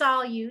much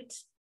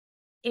solute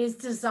is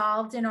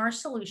dissolved in our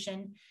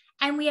solution,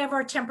 and we have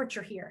our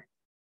temperature here.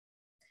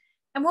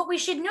 And what we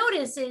should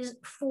notice is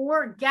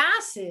for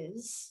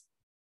gases,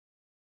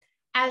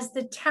 as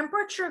the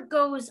temperature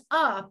goes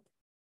up,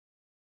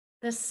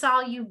 the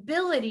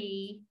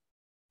solubility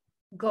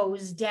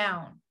goes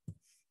down.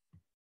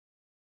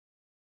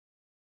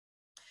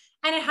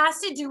 And it has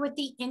to do with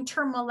the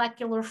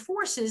intermolecular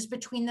forces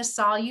between the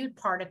solute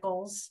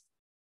particles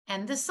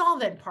and the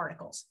solvent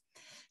particles.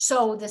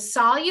 So the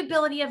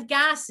solubility of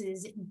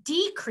gases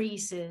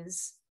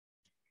decreases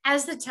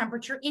as the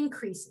temperature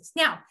increases.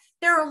 Now,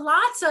 there are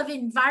lots of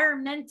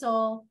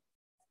environmental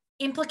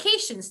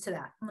implications to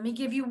that. Let me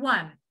give you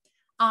one.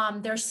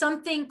 There's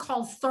something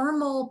called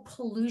thermal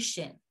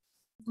pollution.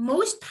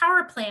 Most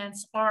power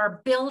plants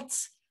are built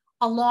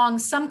along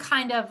some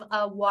kind of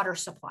a water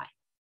supply.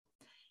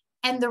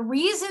 And the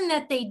reason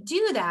that they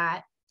do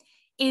that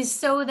is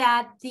so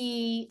that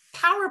the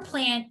power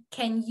plant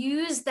can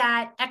use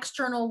that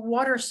external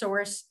water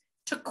source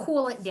to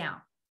cool it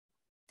down.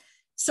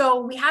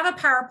 So we have a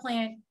power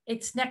plant,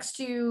 it's next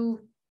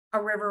to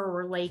a river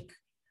or lake,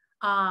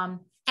 and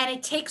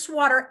it takes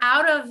water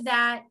out of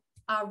that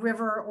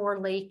river or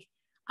lake,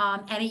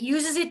 and it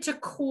uses it to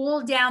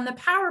cool down the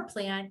power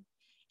plant,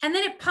 and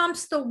then it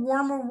pumps the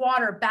warmer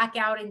water back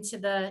out into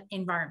the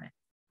environment.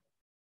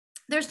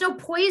 There's no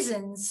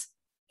poisons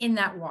in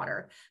that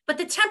water, but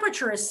the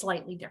temperature is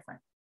slightly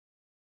different.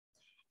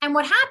 And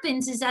what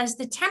happens is as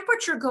the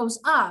temperature goes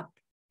up,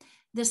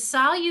 the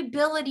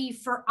solubility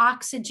for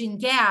oxygen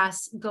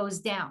gas goes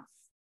down.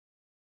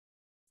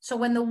 So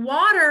when the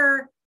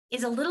water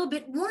is a little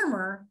bit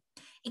warmer,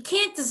 it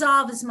can't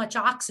dissolve as much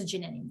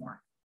oxygen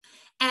anymore.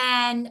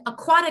 And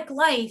aquatic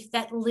life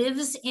that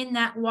lives in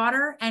that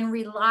water and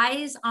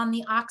relies on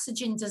the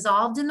oxygen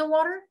dissolved in the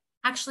water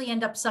actually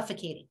end up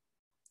suffocating.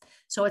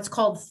 So it's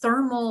called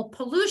thermal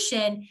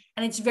pollution,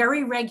 and it's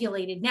very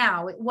regulated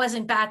now. It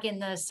wasn't back in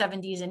the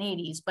 70s and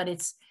 80s, but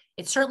it's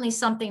certainly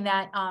something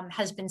that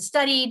has been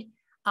studied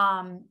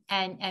and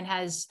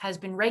has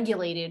been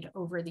regulated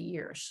over the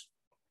years.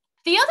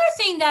 The other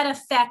thing that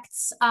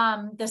affects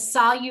the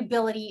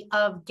solubility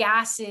of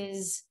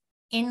gases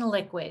in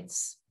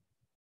liquids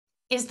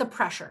is the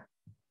pressure.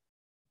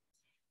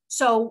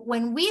 So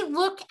when we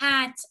look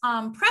at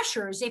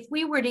pressures, if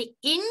we were to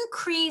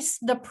increase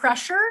the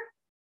pressure,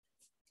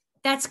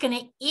 that's going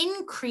to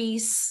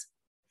increase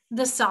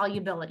the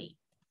solubility.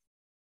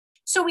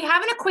 So we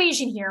have an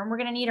equation here, and we're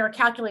going to need our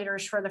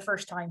calculators for the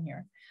first time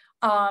here.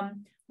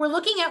 We're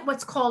looking at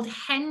what's called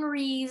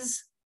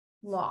Henry's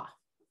law.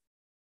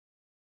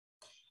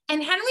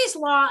 And Henry's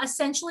law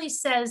essentially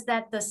says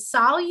that the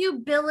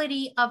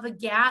solubility of a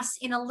gas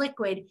in a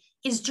liquid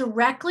is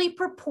directly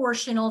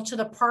proportional to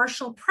the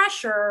partial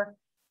pressure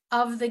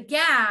of the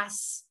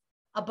gas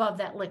above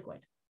that liquid.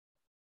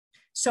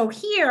 So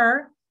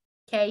here,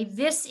 okay,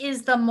 this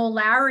is the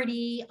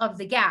molarity of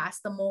the gas,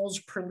 the moles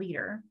per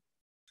liter.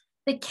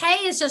 The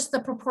K is just the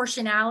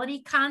proportionality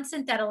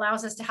constant that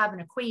allows us to have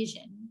an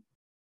equation.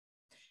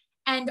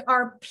 And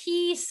our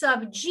P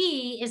sub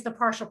G is the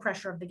partial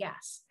pressure of the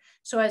gas.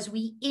 So as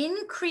we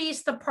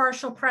increase the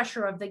partial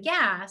pressure of the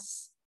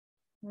gas,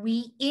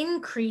 we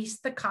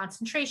increase the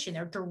concentration.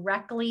 They're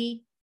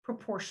directly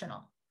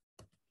proportional.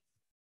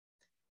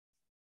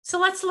 So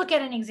let's look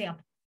at an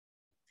example.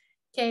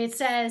 Okay, it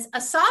says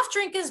a soft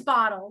drink is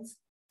bottled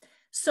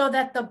so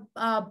that the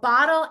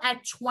bottle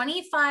at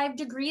 25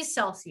 degrees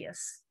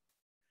Celsius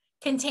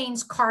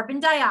contains carbon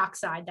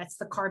dioxide, that's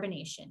the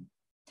carbonation,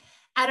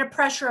 at a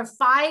pressure of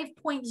 5.0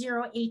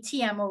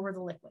 atm over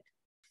the liquid.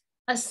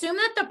 Assume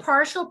that the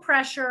partial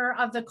pressure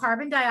of the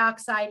carbon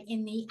dioxide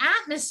in the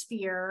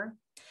atmosphere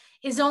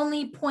is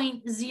only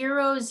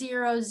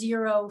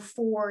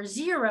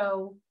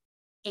 0.00040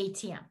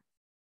 atm.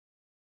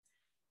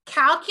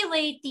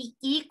 Calculate the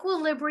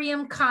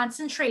equilibrium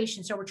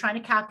concentration, so we're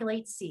trying to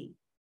calculate C,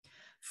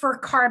 for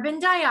carbon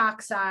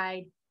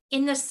dioxide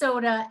in the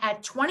soda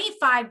at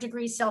 25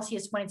 degrees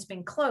Celsius when it's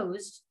been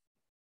closed,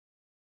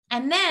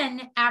 and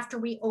then after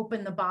we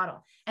open the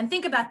bottle. And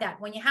think about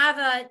that. When you have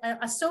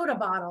a soda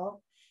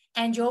bottle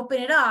and you open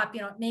it up,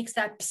 you know, it makes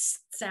that psst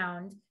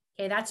sound.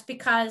 Okay, that's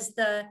because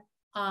the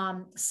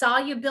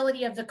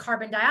solubility of the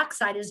carbon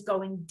dioxide is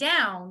going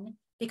down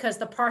because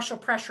the partial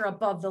pressure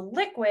above the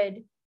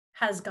liquid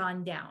has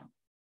gone down.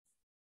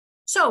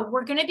 So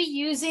we're going to be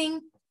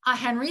using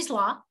Henry's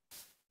law.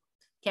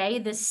 Okay,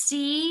 the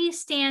C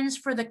stands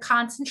for the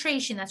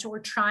concentration. That's what we're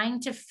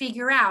trying to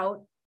figure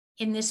out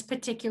in this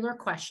particular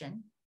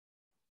question.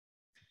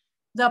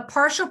 The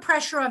partial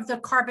pressure of the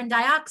carbon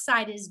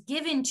dioxide is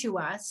given to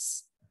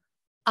us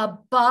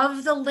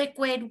above the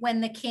liquid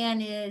when the can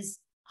is,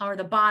 or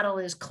the bottle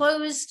is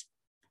closed.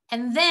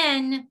 And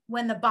then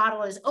when the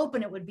bottle is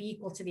open, it would be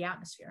equal to the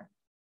atmosphere.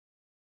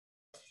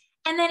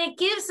 And then it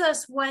gives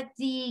us what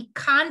the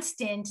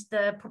constant,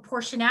 the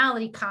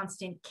proportionality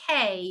constant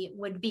K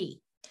would be.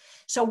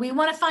 So we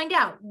want to find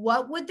out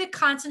what would the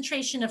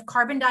concentration of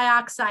carbon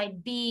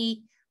dioxide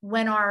be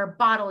when our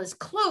bottle is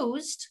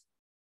closed?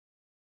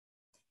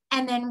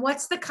 And then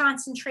what's the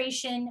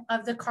concentration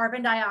of the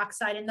carbon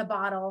dioxide in the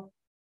bottle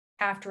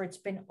after it's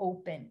been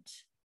opened?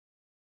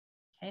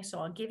 Okay, so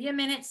I'll give you a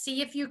minute,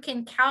 see if you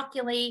can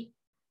calculate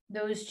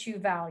those two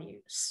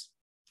values.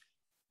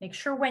 Make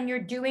sure when you're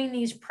doing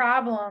these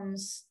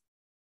problems,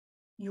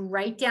 you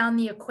write down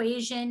the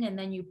equation and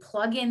then you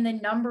plug in the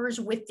numbers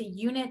with the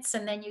units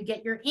and then you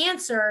get your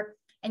answer.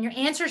 And your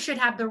answer should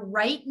have the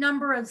right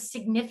number of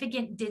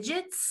significant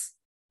digits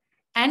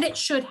and it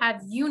should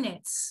have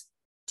units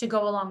to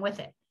go along with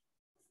it.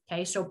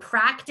 Okay, so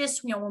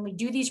practice, when we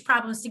do these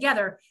problems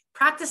together,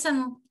 practice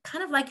them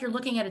kind of like you're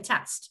looking at a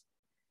test.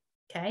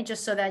 Okay,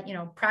 just so that,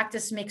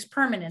 practice makes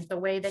permanent. The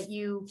way that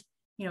you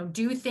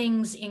do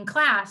things in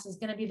class is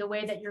going to be the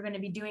way that you're going to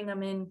be doing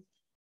them in,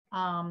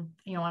 on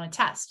a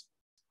test.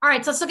 All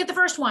right, so let's look at the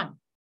first one.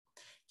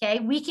 Okay,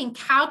 we can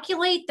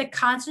calculate the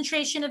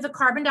concentration of the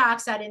carbon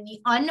dioxide in the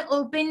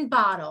unopened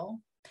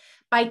bottle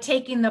by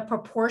taking the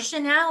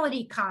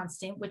proportionality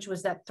constant, which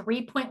was that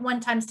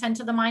 3.1 times 10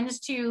 to the minus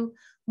 2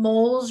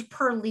 moles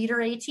per liter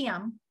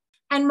ATM,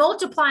 and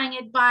multiplying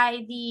it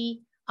by the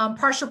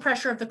partial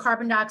pressure of the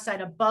carbon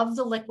dioxide above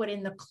the liquid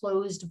in the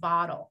closed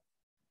bottle.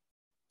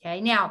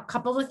 Okay, now a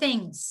couple of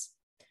things.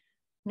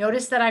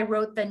 Notice that I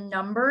wrote the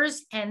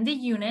numbers and the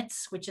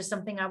units, which is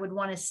something I would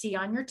want to see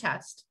on your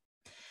test.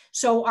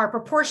 So our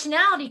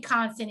proportionality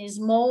constant is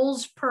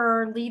moles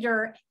per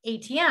liter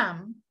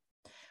ATM.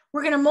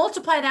 We're going to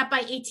multiply that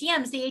by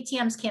ATMs. The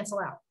ATMs cancel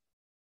out.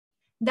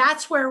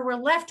 That's where we're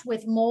left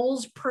with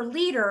moles per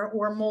liter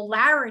or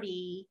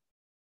molarity,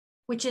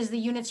 which is the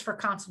units for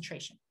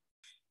concentration.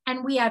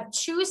 And we have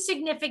two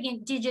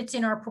significant digits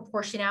in our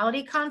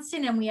proportionality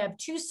constant, and we have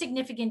two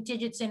significant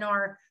digits in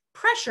our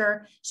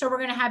pressure. So we're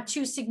going to have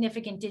two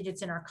significant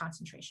digits in our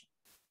concentration.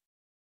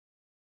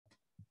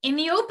 In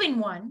the open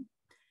one,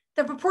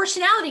 the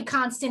proportionality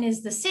constant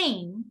is the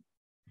same,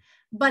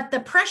 but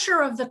the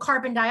pressure of the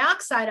carbon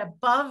dioxide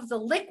above the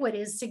liquid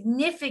is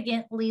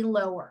significantly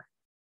lower.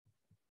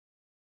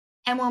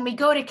 And when we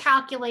go to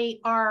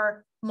calculate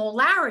our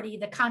molarity,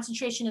 the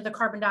concentration of the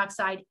carbon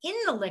dioxide in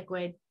the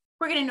liquid,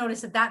 we're going to notice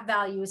that that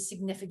value is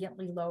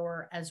significantly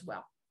lower as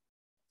well.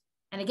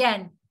 And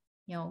again,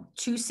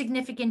 two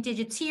significant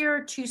digits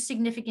here, two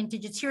significant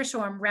digits here.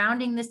 So I'm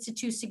rounding this to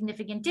two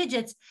significant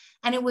digits.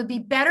 And it would be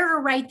better to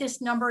write this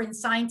number in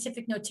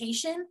scientific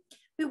notation.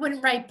 We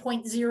wouldn't write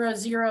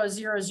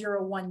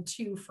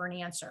 0.000012 for an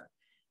answer.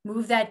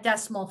 Move that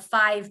decimal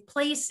 5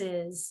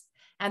 places,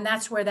 and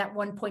that's where that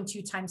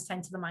 1.2 times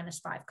 10 to the minus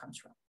 5 comes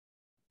from.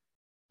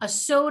 A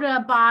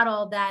soda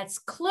bottle that's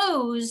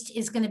closed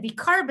is going to be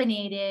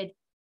carbonated.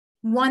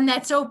 One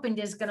that's opened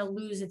is going to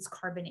lose its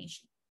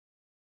carbonation.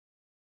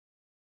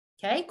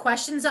 Okay,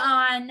 questions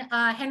on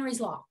Henry's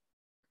law?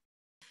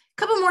 A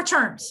couple more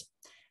terms.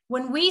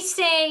 When we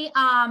say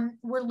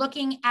we're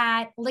looking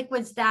at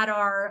liquids that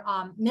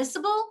are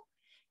miscible,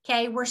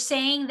 okay, we're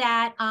saying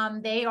that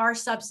they are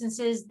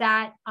substances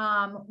that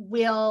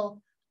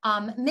will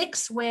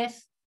mix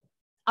with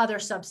other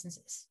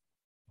substances.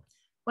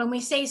 When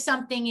we say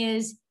something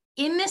is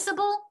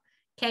immiscible,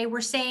 okay,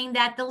 we're saying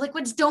that the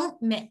liquids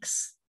don't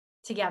mix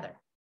together.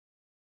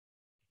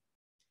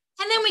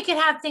 And then we could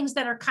have things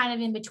that are kind of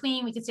in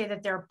between. We could say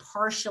that they're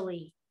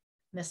partially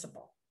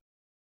miscible.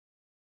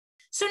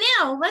 So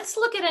now let's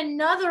look at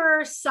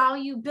another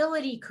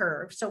solubility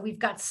curve. So we've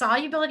got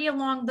solubility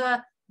along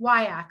the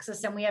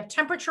y-axis and we have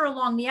temperature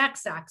along the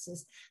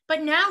x-axis.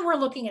 But now we're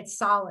looking at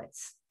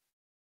solids.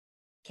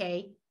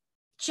 Okay.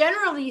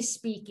 Generally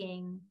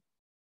speaking,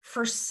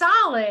 for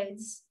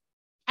solids,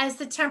 as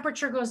the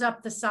temperature goes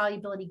up, the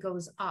solubility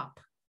goes up.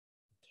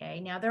 Okay.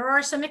 Now there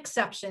are some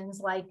exceptions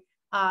like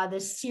the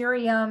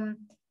cerium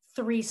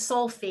 3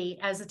 sulfate.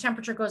 As the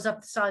temperature goes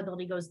up, the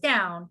solubility goes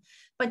down.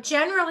 But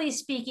generally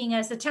speaking,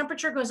 as the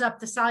temperature goes up,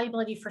 the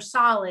solubility for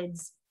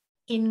solids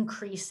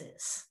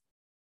increases.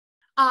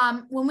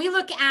 When we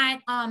look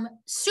at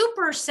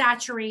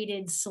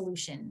supersaturated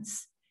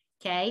solutions,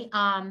 okay,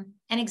 an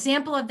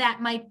example of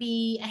that might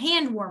be a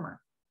hand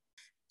warmer.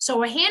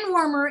 So a hand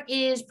warmer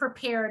is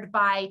prepared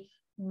by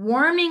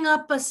warming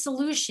up a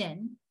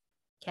solution,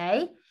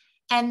 okay,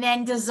 and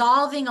then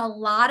dissolving a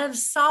lot of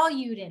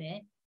solute in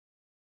it,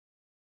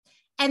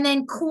 and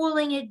then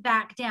cooling it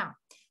back down.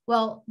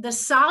 Well, the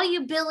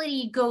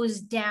solubility goes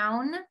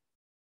down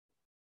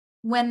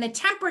when the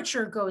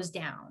temperature goes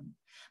down.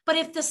 But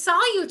if the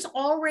solute's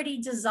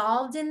already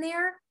dissolved in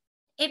there,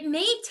 it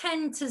may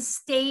tend to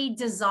stay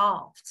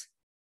dissolved.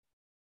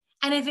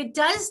 And if it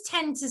does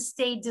tend to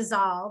stay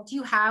dissolved,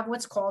 you have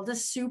what's called a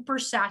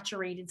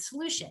supersaturated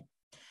solution.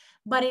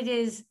 But it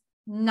is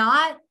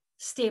not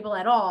stable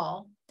at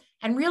all.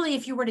 And really,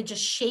 if you were to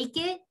just shake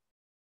it,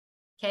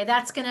 okay,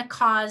 that's going to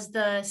cause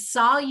the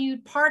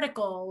solute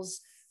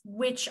particles,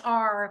 which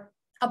are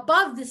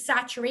above the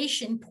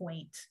saturation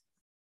point,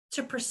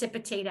 to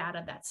precipitate out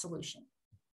of that solution.